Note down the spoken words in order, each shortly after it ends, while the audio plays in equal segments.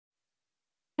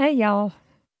Hey, y'all.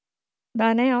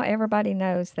 By now, everybody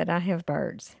knows that I have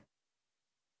birds.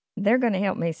 They're going to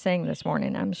help me sing this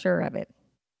morning, I'm sure of it.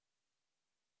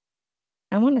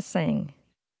 I want to sing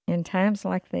in times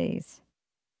like these.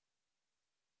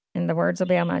 And the words will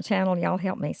be on my channel. Y'all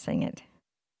help me sing it.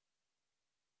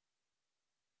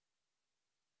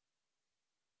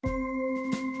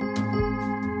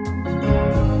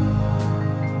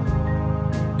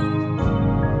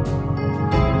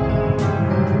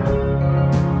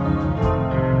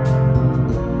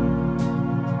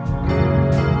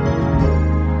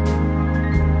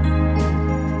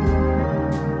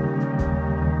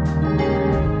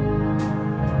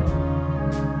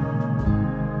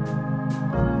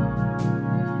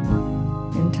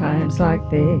 Times like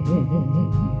these,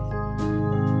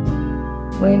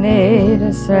 we need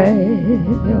a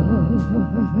Savior.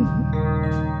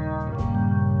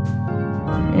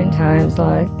 In times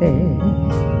like these,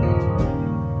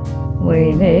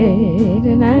 we need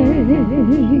an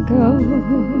anchor.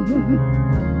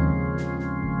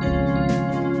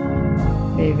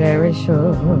 Be very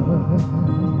sure.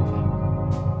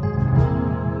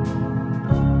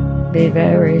 Be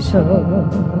very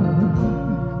sure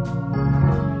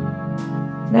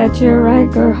that your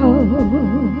anchor holds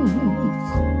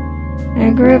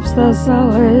and grips the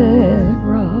solid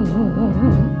rock.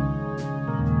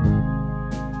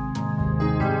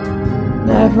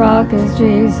 That rock is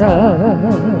Jesus.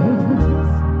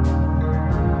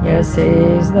 Yes,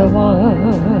 He's the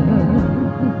one.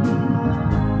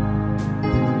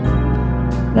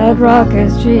 That rock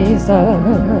is Jesus,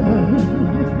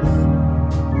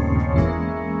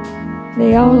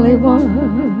 the only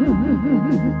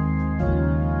one.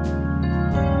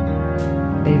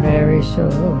 Be very sure.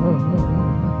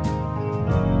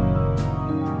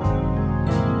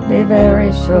 Be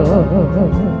very sure.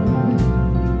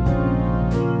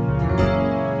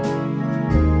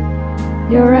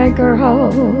 Your anchor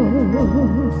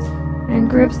holds and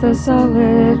grips the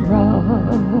solid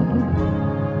rock.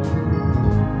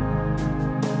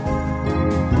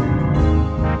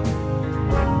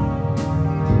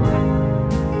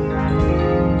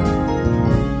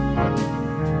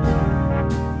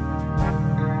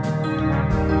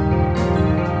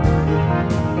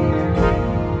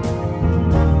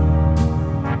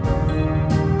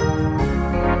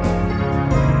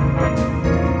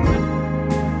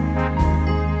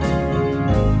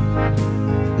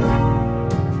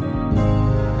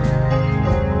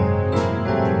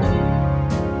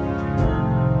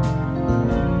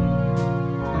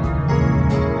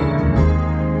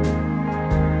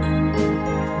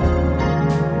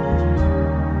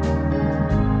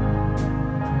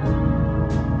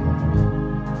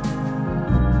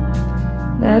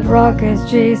 That rock is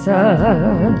Jesus.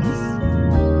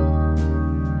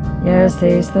 Yes,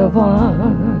 He's the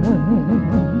one.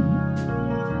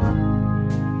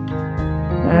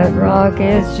 That rock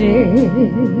is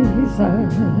Jesus,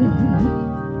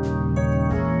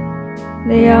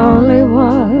 the only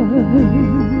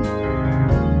one.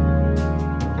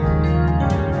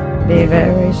 Be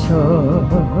very sure.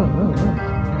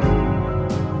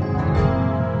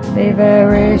 Be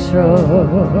very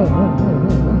sure.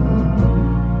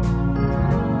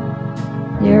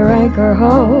 Your anchor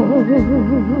holds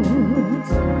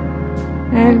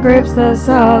and grips the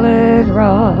solid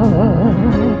rock.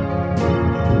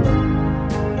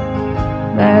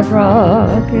 That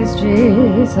rock is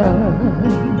Jesus.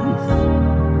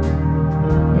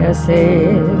 Yes,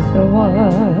 He's the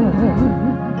one.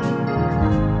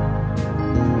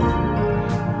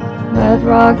 That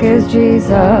rock is Jesus,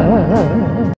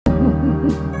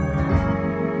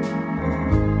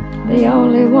 the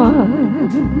only one.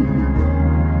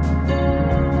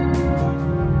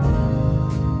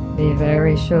 Be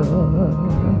very sure.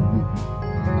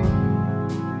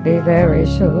 Be very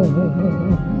sure.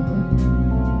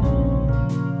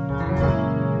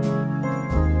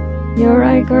 Your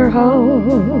anchor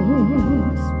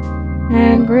holds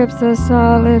and grips the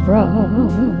solid rock.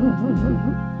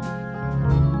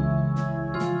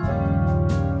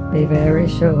 Be very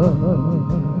sure.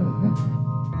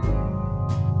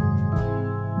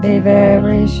 Be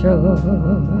very sure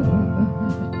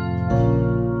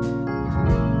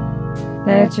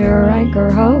that your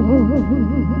anchor holds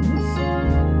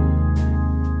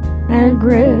and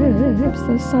grips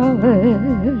the solid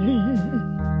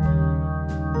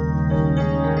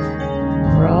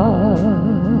rock.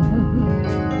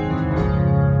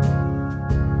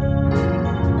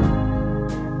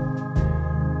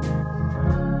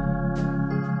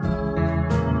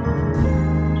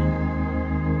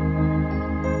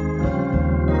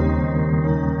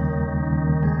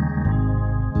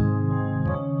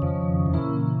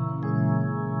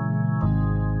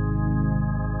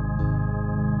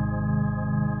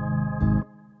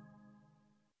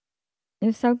 It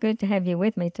was so good to have you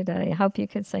with me today. I hope you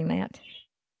could sing that.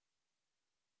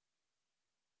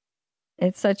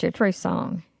 It's such a true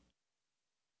song.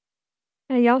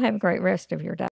 Hey, y'all have a great rest of your day.